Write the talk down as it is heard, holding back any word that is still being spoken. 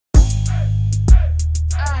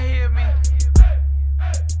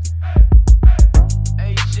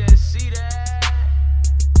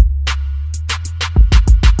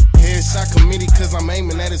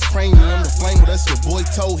that is cranium. The flame with us, your boy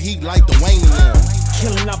toe heat like the Wayne and them.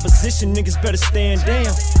 Killing opposition, niggas better stand down.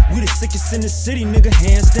 We the sickest in the city, nigga,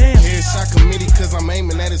 hands down. Headshot committee, cause I'm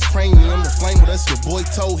aiming at his cranium. The flame with us, your boy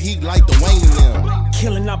toe heat like the Wayne and them.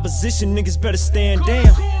 Killing opposition, niggas better stand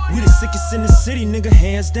down. We the sickest in the city, nigga,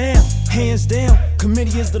 hands down. Hands down,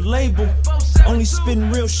 committee is the label. Only spitting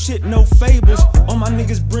real shit, no fables. All my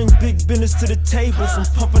niggas bring big business to the table. From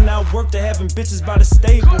pumping out work to having bitches by the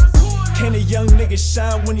stable. Can a young nigga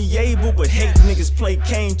shine when he able? But hate niggas play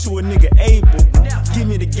Kane to a nigga able. Give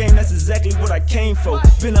me the game, that's exactly what I came for.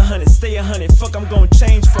 Been 100, stay 100, fuck I'm gon'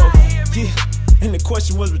 change for. Yeah, and the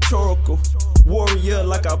question was rhetorical. Warrior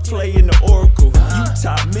like I play in the Oracle. You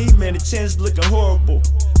top me, man, the chance looking horrible.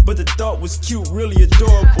 But the thought was cute, really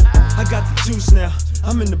adorable. I got the juice now,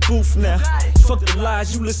 I'm in the booth now. Fuck the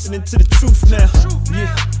lies, you listening to the truth now. Yeah,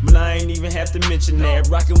 but I ain't even have to mention that.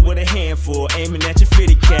 Rockin' with a handful, aiming at your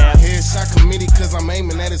fitted cap. Headshot committee, cause I'm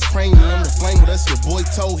aiming at his cranium. The flame with us, your boy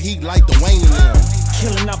toe heat like the Wayne and them.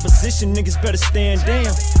 Killing opposition, niggas better stand down.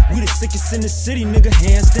 We the sickest in the city, nigga,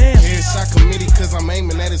 hands down. Headshot committee, cause I'm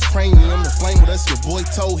aiming at his cranium. The flame with us, your boy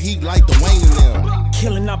toe heat like the Wayne and them.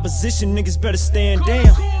 Killing opposition, niggas better stand down.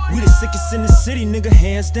 We the sickest in the city, nigga,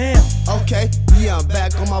 hands down. Okay, yeah, I'm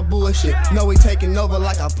back on my bullshit. Know we taking over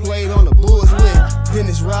like I played on the Bulls with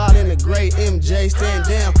Dennis Rod and the great MJ, stand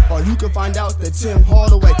down. Or you can find out that Tim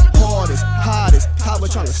Hardaway, hardest, hottest, Copper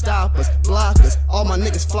trying to stop us, block us. All my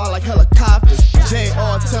niggas fly like helicopters.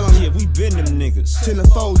 JR tell them, yeah, we been them niggas. 10 to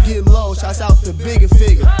 4, get low, shouts out the bigger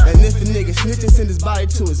figure. And if a nigga snitching, send his body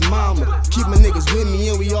to his mama. Keep my niggas with me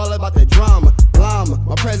and we all about that drama. Llama,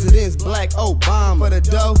 my president's Black Obama. For the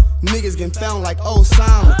dough, niggas getting found like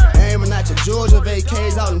Osama. Aiming at your Georgia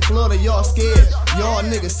vacays out in Florida, y'all scared. Y'all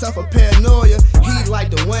niggas suffer paranoia. He like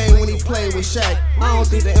the Wayne when he played with Shaq. I don't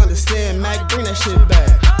think they understand, Mac, bring that shit back.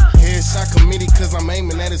 Headshot committee, cause I'm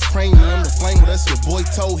aiming at his cranium. The flame with us, your boy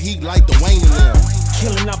toe heat like the Wayne and them.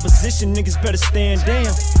 Killing opposition, niggas better stand down.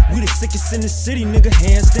 We the sickest in the city, nigga,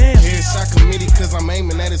 hands down. Headshot committee, cause I'm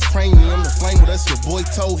aiming at his cranium. The flame with us, your boy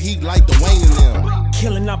toe heat like the Wayne and them.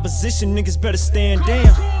 Killing opposition, niggas better stand down.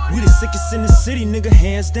 We the sickest in the city, nigga,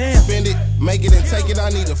 hands down. Spend it, make it and take it, I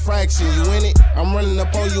need a fraction. You in it? I'm running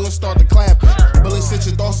up on you and start to clapping. Bullets hit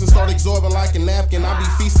your thoughts and start absorbing like a napkin. I be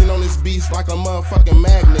feasting on this beast like a motherfucking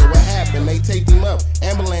magnet. What happened? They taped him up.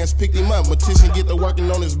 Ambulance picked him up. Mortician get to working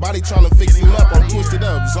on his body trying to fix him up. I'm twisted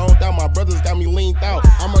up, zoned out. My brothers got me leaned out.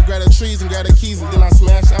 I'ma grab the trees and grab the keys and then I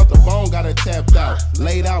smash out the phone. Got it tapped out,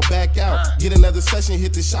 laid out, back out. Get another session,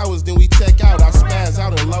 hit the showers, then we check out. I spaz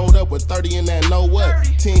out and load up with 30 in that know what.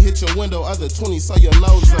 10 hit your window, other 20 so your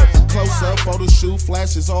nose up. Close up, photo shoot,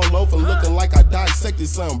 flashes all over, looking like I dissected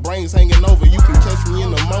something. Brains hanging over. You can catch me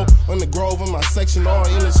in the mo, in the Grove, in my section, or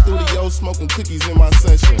in the studio smoking cookies in my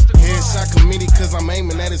session. Headshot committee, cause I'm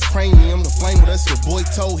aiming at his cranium. The flame with us, your boy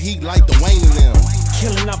toe heat like the Wayne and them.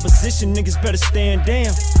 Killing opposition, niggas better stand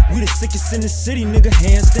down. We the sickest in the city, nigga,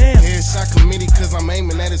 hands down. Headshot committee, cause I'm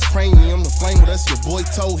aiming at his cranium. The flame with us, your boy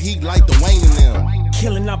toe heat like the Wayne and them.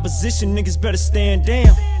 Killing opposition, niggas better stand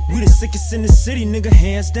down. We the sickest in the city, nigga,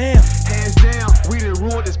 hands down. Hands down, we done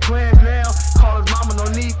ruined his plans now. Call his mama,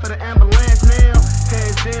 no need for the ambulance now.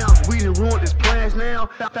 Hands down, we done ruined his plans now.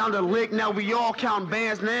 Found a lick, now we all counting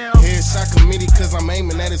bands now. Headshot committee, cause I'm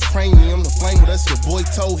aiming at his cranium. The flame with us, your boy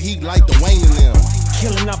toe heat like the Wayne and them.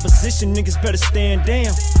 Killing opposition, niggas better stand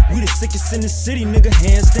down. We the sickest in the city, nigga,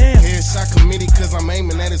 hands down. Headshot committee, cause I'm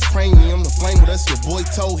aiming at his cranium. The flame with us, your boy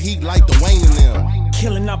toe heat like the Wayne and them.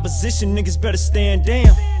 Killing opposition, niggas better stand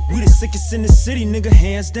down. We the sickest in the city, nigga,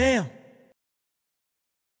 hands down.